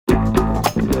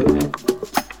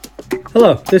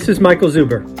Hello, this is Michael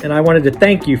Zuber, and I wanted to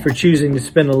thank you for choosing to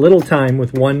spend a little time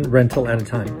with one rental at a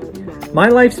time. My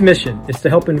life's mission is to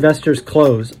help investors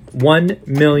close 1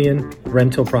 million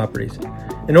rental properties.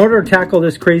 In order to tackle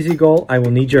this crazy goal, I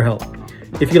will need your help.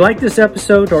 If you like this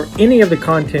episode or any of the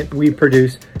content we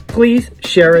produce, please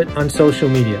share it on social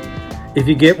media. If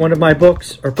you get one of my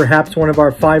books or perhaps one of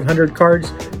our 500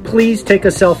 cards, please take a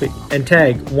selfie and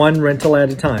tag one rental at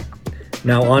a time.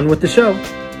 Now on with the show.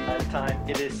 At a time.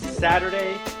 It is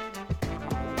Saturday.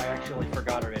 I actually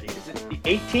forgot already. Is it the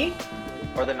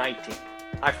 18th or the 19th?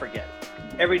 I forget.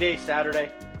 Every day is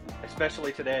Saturday,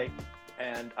 especially today,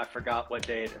 and I forgot what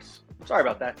day it is. Sorry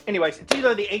about that. Anyways, it's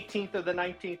either the 18th or the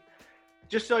 19th.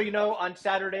 Just so you know, on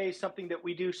Saturday, something that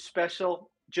we do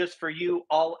special just for you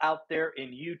all out there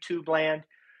in YouTube land.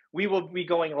 We will be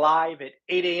going live at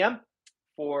 8 a.m.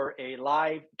 for a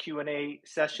live Q&A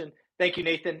session. Thank you,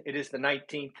 Nathan. It is the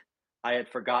 19th. I had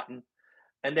forgotten.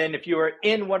 And then if you are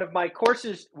in one of my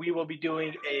courses, we will be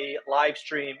doing a live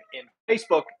stream in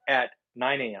Facebook at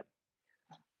 9 a.m.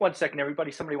 One second,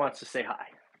 everybody. Somebody wants to say hi.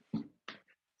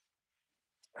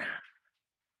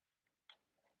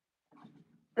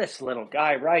 This little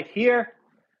guy right here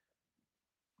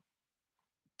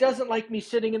doesn't like me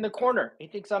sitting in the corner. He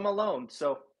thinks I'm alone,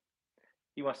 so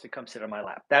he wants to come sit on my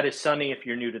lap. That is Sunny if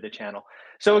you're new to the channel.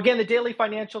 So again, the daily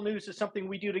financial news is something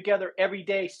we do together every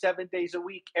day, 7 days a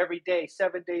week, every day,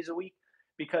 7 days a week,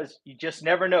 because you just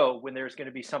never know when there's going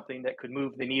to be something that could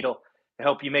move the needle to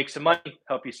help you make some money,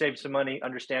 help you save some money,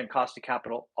 understand cost of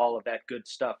capital, all of that good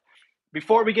stuff.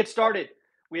 Before we get started,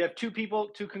 we have two people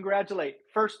to congratulate.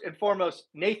 First and foremost,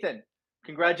 Nathan,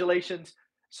 congratulations.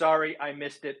 Sorry, I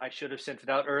missed it. I should have sent it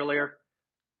out earlier.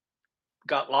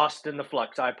 Got lost in the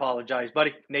flux. I apologize,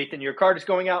 buddy. Nathan, your card is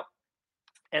going out.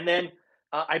 And then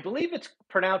I believe it's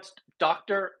pronounced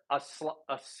Dr. Asalad,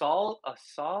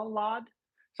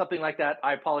 something like that.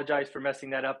 I apologize for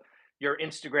messing that up. Your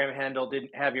Instagram handle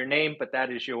didn't have your name, but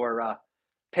that is your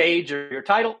page or your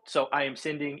title. So I am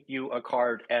sending you a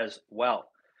card as well.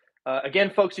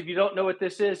 Again, folks, if you don't know what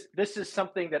this is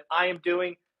something that I am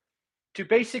doing to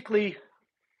basically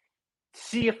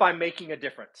see if I'm making a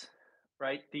difference,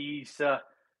 right? These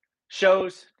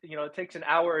shows, it takes an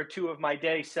hour or two of my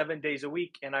day, 7 days a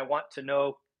week, and I want to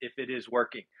know if it is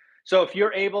working. So if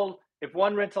you're able, if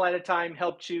one rental at a time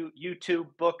helped you, YouTube,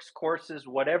 books, courses,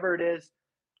 whatever it is,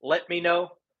 let me know,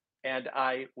 and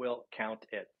I will count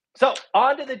it. So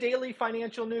on to the daily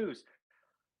financial news.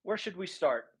 Where should we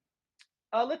start?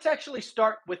 Let's actually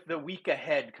start with the week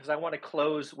ahead because I want to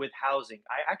close with housing.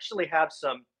 I actually have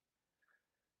some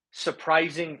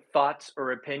surprising thoughts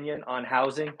or opinion on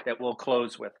housing that we'll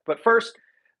close with. But first,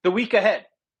 the week ahead.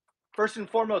 First and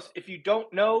foremost, if you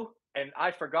don't know, and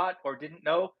I forgot or didn't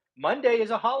know, Monday is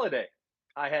a holiday.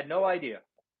 I had no idea.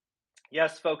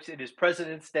 Yes, folks, it is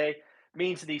President's Day.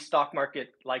 Means the stock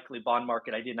market, likely bond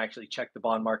market. I didn't actually check the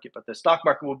bond market, but the stock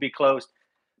market will be closed.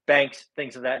 Banks,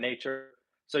 things of that nature.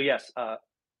 So yes,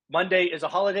 Monday is a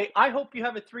holiday. I hope you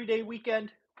have a 3-day weekend.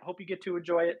 I hope you get to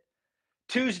enjoy it.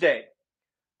 Tuesday,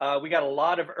 we got a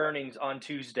lot of earnings on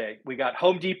Tuesday. We got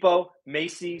Home Depot,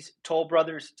 Macy's, Toll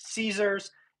Brothers,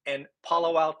 Caesars, and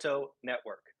Palo Alto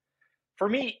Network. For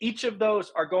me, each of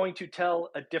those are going to tell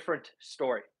a different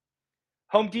story.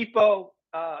 Home Depot,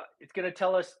 it's going to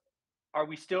tell us, are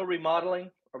we still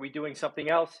remodeling? Are we doing something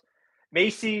else?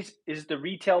 Macy's, is the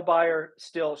retail buyer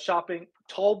still shopping?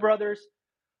 Toll Brothers,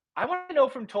 I want to know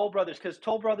from Toll Brothers, because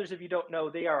Toll Brothers, if you don't know,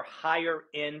 they are a higher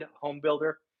end home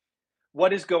builder.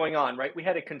 What is going on, right? We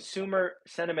had a consumer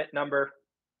sentiment number,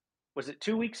 was it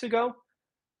 2 weeks ago?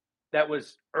 That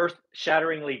was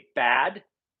earth-shatteringly bad.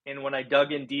 And when I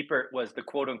dug in deeper, it was the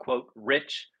quote unquote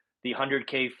rich, the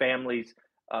 100K families,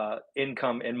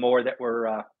 income and more that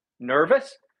were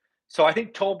nervous. So I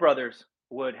think Toll Brothers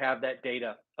would have that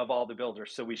data of all the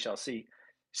builders. So we shall see.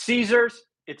 Caesars,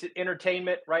 it's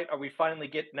entertainment, right? Are we finally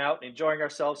getting out and enjoying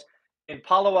ourselves? And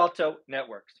Palo Alto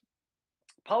Networks.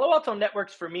 Palo Alto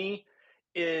Networks for me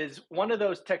is one of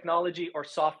those technology or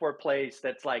software plays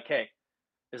that's like, hey,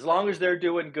 as long as they're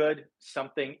doing good,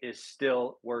 something is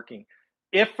still working.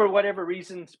 If for whatever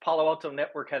reasons Palo Alto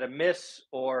Network had a miss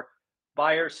or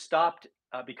buyers stopped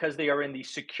because they are in the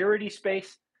security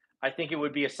space, I think it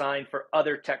would be a sign for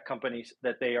other tech companies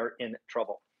that they are in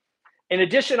trouble. In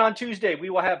addition, on Tuesday, we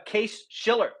will have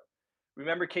Case-Shiller.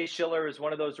 Remember, Case-Shiller is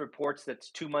one of those reports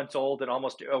that's 2 months old and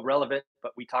almost irrelevant,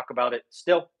 but we talk about it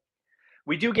still.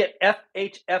 We do get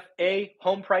FHFA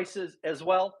home prices as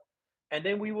well. And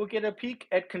then we will get a peek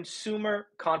at consumer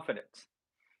confidence.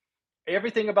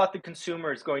 Everything about the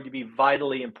consumer is going to be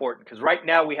vitally important because right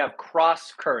now we have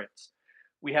cross currents.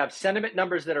 We have sentiment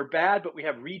numbers that are bad, but we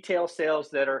have retail sales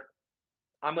that are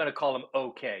I'm going to call them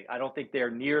okay. I don't think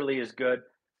they're nearly as good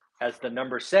as the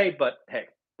numbers say, but hey,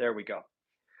 there we go.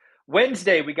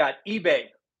 Wednesday, we got eBay,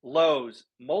 Lowe's,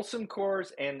 Molson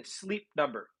Coors, and Sleep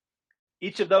Number.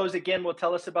 Each of those, again, will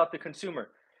tell us about the consumer.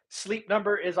 Sleep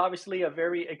Number is obviously a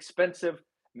very expensive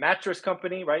mattress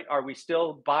company, right? Are we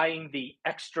still buying the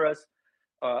extras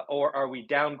or are we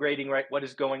downgrading, right? What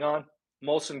is going on?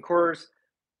 Molson Coors,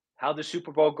 how the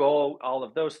Super Bowl go, all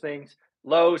of those things.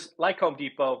 Lowe's, like Home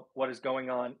Depot, what is going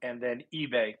on? And then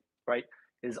eBay, right?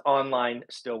 Is online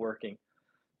still working?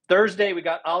 Thursday, we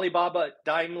got Alibaba,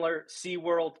 Daimler,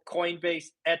 SeaWorld, Coinbase,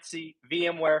 Etsy,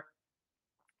 VMware.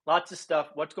 Lots of stuff.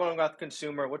 What's going on with the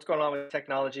consumer? What's going on with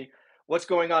technology? What's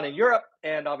going on in Europe?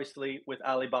 And obviously with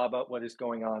Alibaba, what is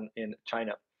going on in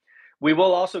China? We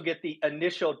will also get the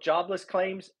initial jobless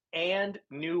claims and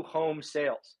new home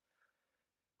sales.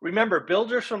 Remember,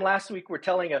 builders from last week were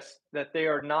telling us that they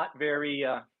are not very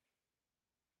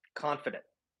confident.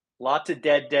 Lots of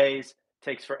dead days.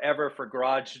 Takes forever for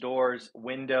garage doors,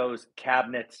 windows,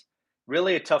 cabinets.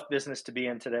 Really a tough business to be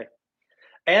in today.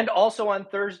 And also on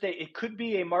Thursday, it could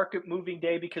be a market moving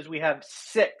day because we have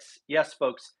 6, yes,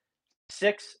 folks,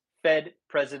 6 Fed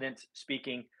presidents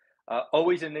speaking.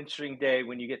 Always an interesting day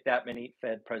when you get that many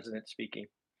Fed presidents speaking.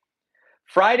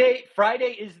 Friday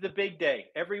is the big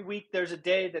day. Every week there's a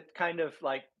day that kind of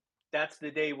like, that's the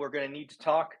day we're going to need to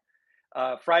talk.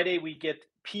 Friday, we get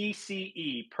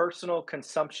PCE, personal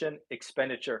consumption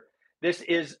expenditure. This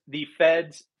is the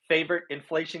Fed's favorite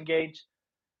inflation gauge.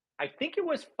 I think it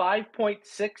was 5.6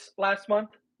 last month.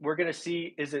 We're going to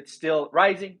see, is it still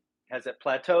rising? Has it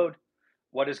plateaued?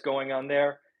 What is going on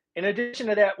there? In addition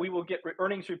to that, we will get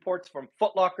earnings reports from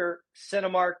Foot Locker,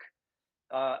 Cinemark,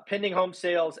 pending home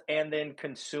sales, and then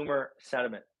consumer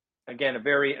sentiment. Again, a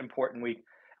very important week.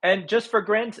 And just for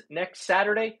grins, next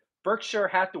Saturday, Berkshire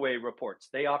Hathaway reports.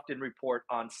 They often report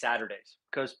on Saturdays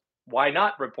because why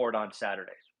not report on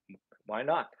Saturdays? Why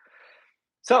not?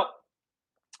 So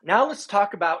now let's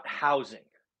talk about housing.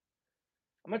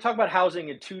 I'm going to talk about housing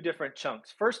in 2 different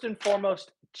chunks. First and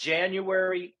foremost,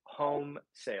 January home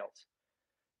sales.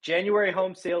 January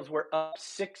home sales were up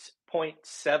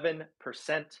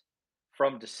 6.7%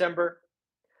 from December,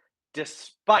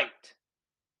 despite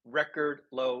record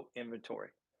low inventory.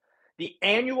 The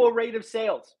annual rate of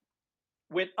sales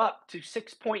went up to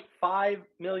 6.5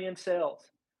 million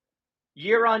sales.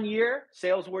 Year on year,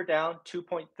 sales were down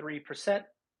 2.3%,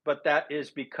 but that is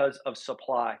because of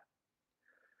supply.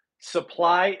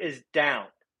 Supply is down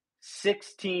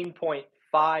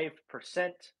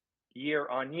 16.5% year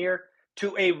on year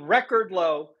to a record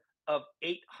low of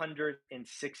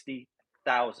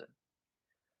 860,000.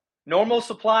 Normal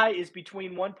supply is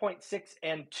between 1.6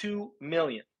 and 2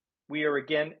 million. We are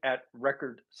again at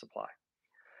record supply.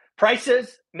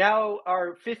 Prices now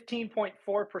are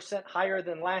 15.4% higher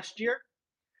than last year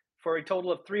for a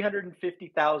total of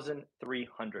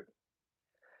 350,300.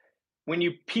 When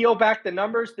you peel back the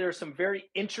numbers, there are some very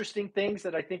interesting things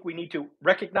that I think we need to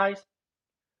recognize.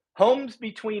 Homes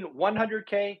between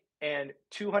 $100K and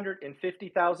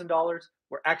 $250,000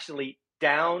 were actually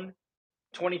down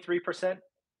 23%.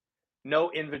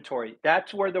 No inventory.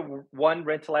 That's where the one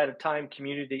rental at a time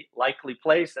community likely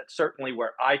plays. That's certainly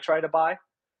where I try to buy.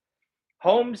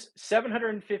 Homes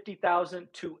 750,000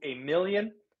 to a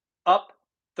million, up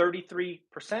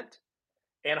 33%.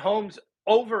 And homes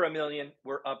over a million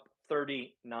were up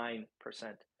 39%.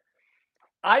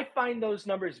 I find those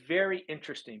numbers very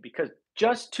interesting because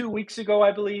just 2 weeks ago,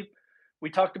 I believe, we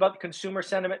talked about the consumer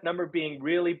sentiment number being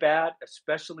really bad,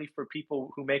 especially for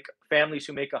people who make families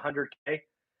who make 100K,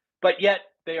 but yet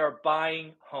they are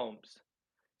buying homes.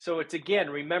 So it's again,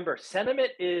 remember,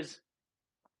 sentiment is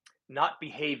not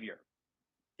behavior.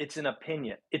 It's an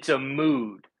opinion. It's a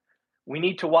mood. We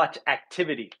need to watch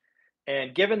activity.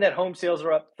 And given that home sales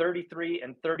are up 33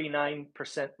 and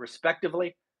 39%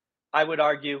 respectively, I would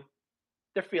argue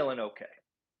they're feeling okay.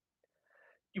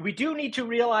 We do need to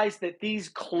realize that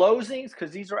these closings,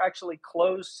 because these are actually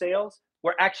closed sales,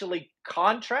 were actually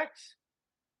contracts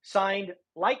signed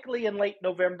likely in late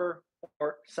November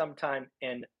or sometime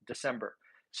in December.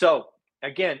 So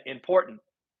again, important,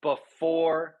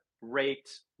 before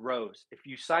rates rose. If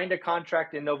you signed a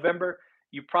contract in November,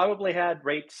 you probably had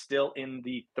rates still in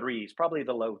the 3s, probably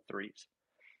the low 3s.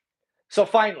 So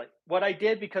finally, what I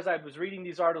did, because I was reading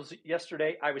these articles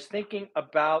yesterday, I was thinking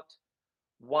about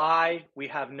why we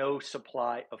have no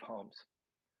supply of homes.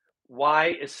 Why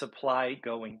is supply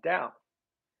going down?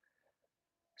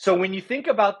 So when you think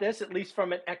about this, at least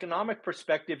from an economic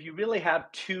perspective, you really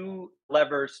have 2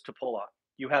 levers to pull on.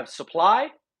 You have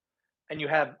supply and you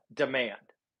have demand.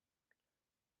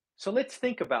 So let's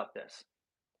think about this.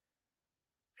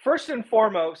 First and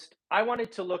foremost, I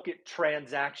wanted to look at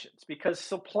transactions because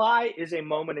supply is a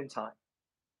moment in time.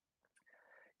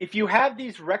 If you have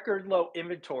these record low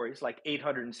inventories like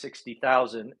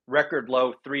 860,000, record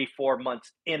low 3-4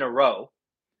 months in a row,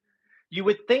 you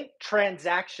would think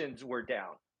transactions were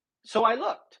down. So I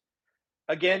looked.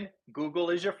 Again, Google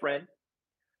is your friend.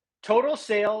 Total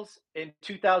sales in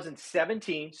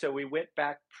 2017, so we went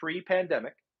back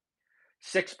pre-pandemic,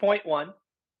 6.1.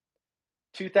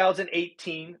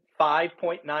 2018,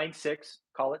 5.96,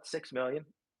 call it 6 million.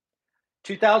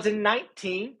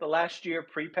 2019, the last year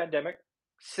pre-pandemic,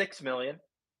 6 million.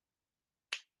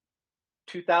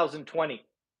 2020,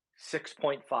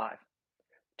 6.5.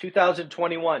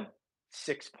 2021,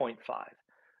 6.5.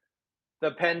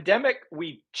 The pandemic,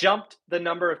 we jumped the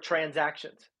number of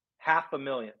transactions,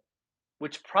 500,000,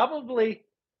 which probably,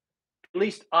 at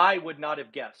least I would not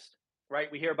have guessed, right?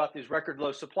 We hear about these record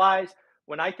low supplies.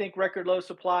 When I think record low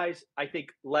supplies, I think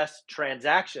less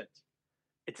transactions.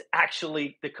 It's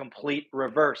actually the complete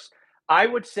reverse. I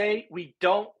would say we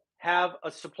don't have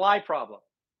a supply problem.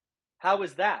 How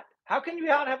is that? How can you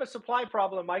not have a supply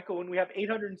problem, Michael, when we have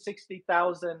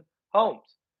 860,000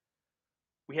 homes?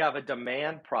 We have a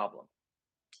demand problem.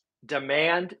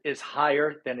 Demand is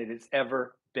higher than it has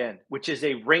ever been, which is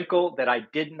a wrinkle that I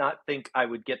did not think I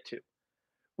would get to.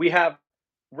 We have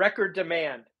record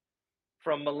demand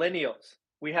from millennials.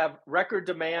 We have record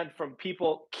demand from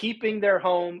people keeping their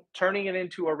home, turning it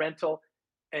into a rental,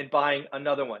 and buying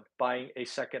another one, buying a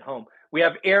second home. We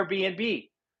have Airbnb.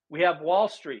 We have Wall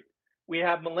Street. We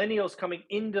have millennials coming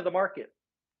into the market.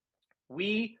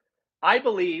 I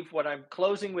believe what I'm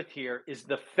closing with here is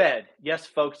the Fed. Yes,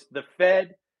 folks, the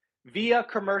Fed via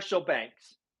commercial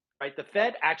banks, right? The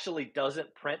Fed actually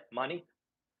doesn't print money,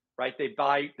 right?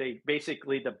 They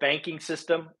basically, the banking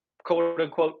system, quote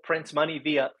unquote, prints money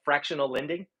via fractional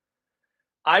lending.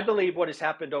 I believe what has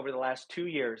happened over the last 2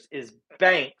 years is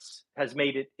banks has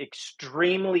made it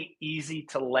extremely easy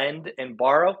to lend and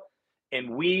borrow,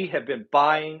 and we have been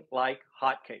buying like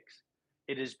hotcakes.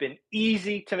 It has been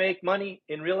easy to make money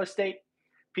in real estate.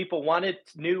 People wanted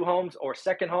new homes or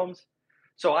second homes.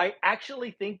 So I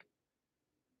actually think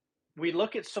we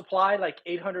look at supply like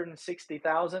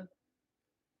 860,000,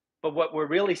 but what we're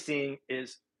really seeing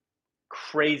is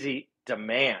crazy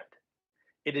demand.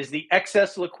 It is the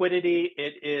excess liquidity.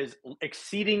 It is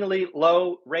exceedingly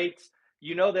low rates.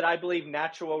 You know that I believe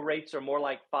natural rates are more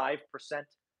like 5%.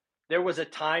 There was a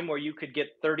time where you could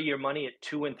get 30-year money at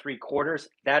 2 3/4.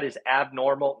 That is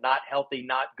abnormal, not healthy,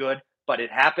 not good, but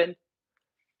it happened.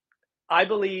 I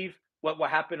believe what will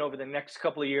happen over the next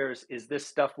couple of years is this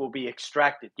stuff will be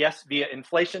extracted. Yes, via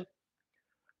inflation,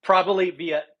 probably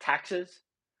via taxes,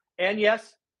 and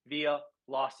yes, via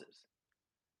losses.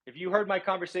 If you heard my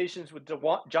conversations with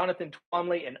Jonathan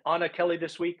Twombly and Anna Kelly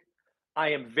this week, I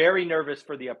am very nervous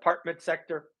for the apartment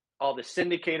sector, all the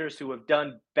syndicators who have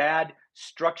done bad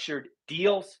structured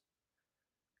deals.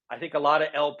 I think a lot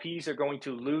of LPs are going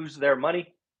to lose their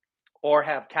money or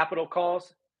have capital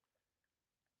calls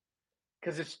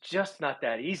because it's just not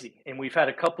that easy. And we've had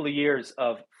a couple of years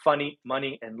of funny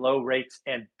money and low rates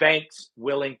and banks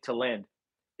willing to lend.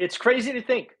 It's crazy to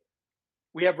think.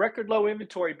 We have record low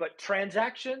inventory, but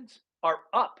transactions are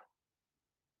up.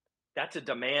 That's a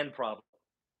demand problem.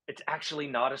 It's actually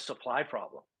not a supply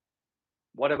problem.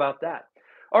 What about that?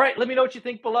 All right, let me know what you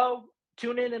think below.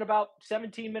 Tune in about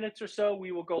 17 minutes or so.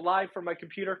 We will go live from my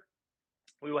computer.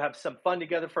 We will have some fun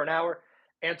together for an hour,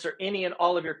 answer any and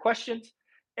all of your questions.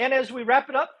 And as we wrap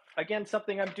it up, again,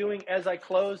 something I'm doing as I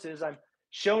close is I'm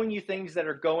showing you things that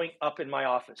are going up in my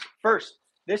office. First,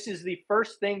 this is the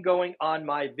first thing going on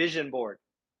my vision board.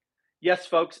 Yes,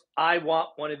 folks, I want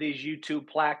one of these YouTube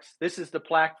plaques. This is the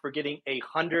plaque for getting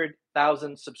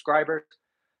 100,000 subscribers.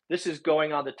 This is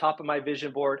going on the top of my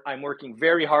vision board. I'm working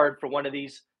very hard for one of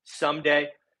these someday.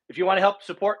 If you want to help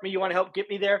support me, you want to help get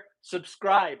me there,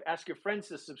 subscribe. Ask your friends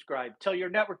to subscribe. Tell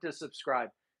your network to subscribe.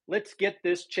 Let's get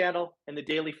this channel and the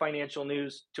daily financial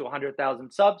news to 100,000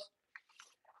 subs.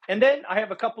 And then I have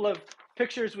a couple of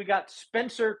pictures. We got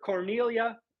Spencer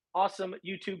Cornelia, awesome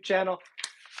YouTube channel.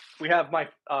 We have my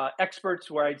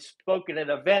experts where I spoke at an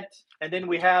event. And then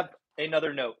we have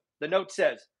another note. The note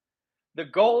says, the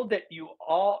goal that you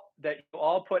all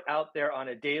put out there on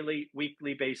a daily,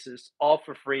 weekly basis, all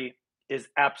for free, is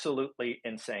absolutely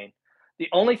insane. The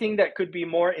only thing that could be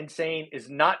more insane is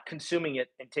not consuming it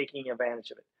and taking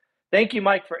advantage of it. Thank you,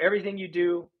 Mike, for everything you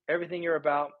do, everything you're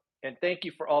about, and thank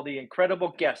you for all the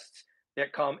incredible guests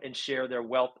that come and share their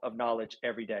wealth of knowledge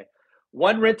every day.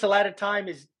 One rental at a time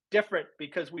is different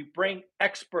because we bring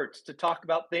experts to talk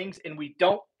about things and we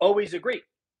don't always agree.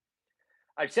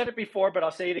 I've said it before, but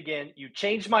I'll say it again. You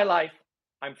changed my life.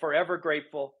 I'm forever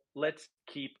grateful. Let's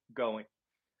keep going.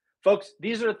 Folks,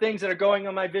 these are the things that are going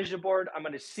on my vision board. I'm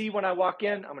going to see when I walk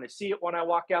in. I'm going to see it when I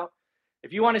walk out.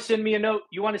 If you want to send me a note,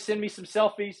 you want to send me some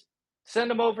selfies, send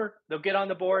them over. They'll get on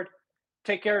the board.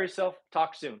 Take care of yourself.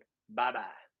 Talk soon.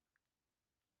 Bye-bye.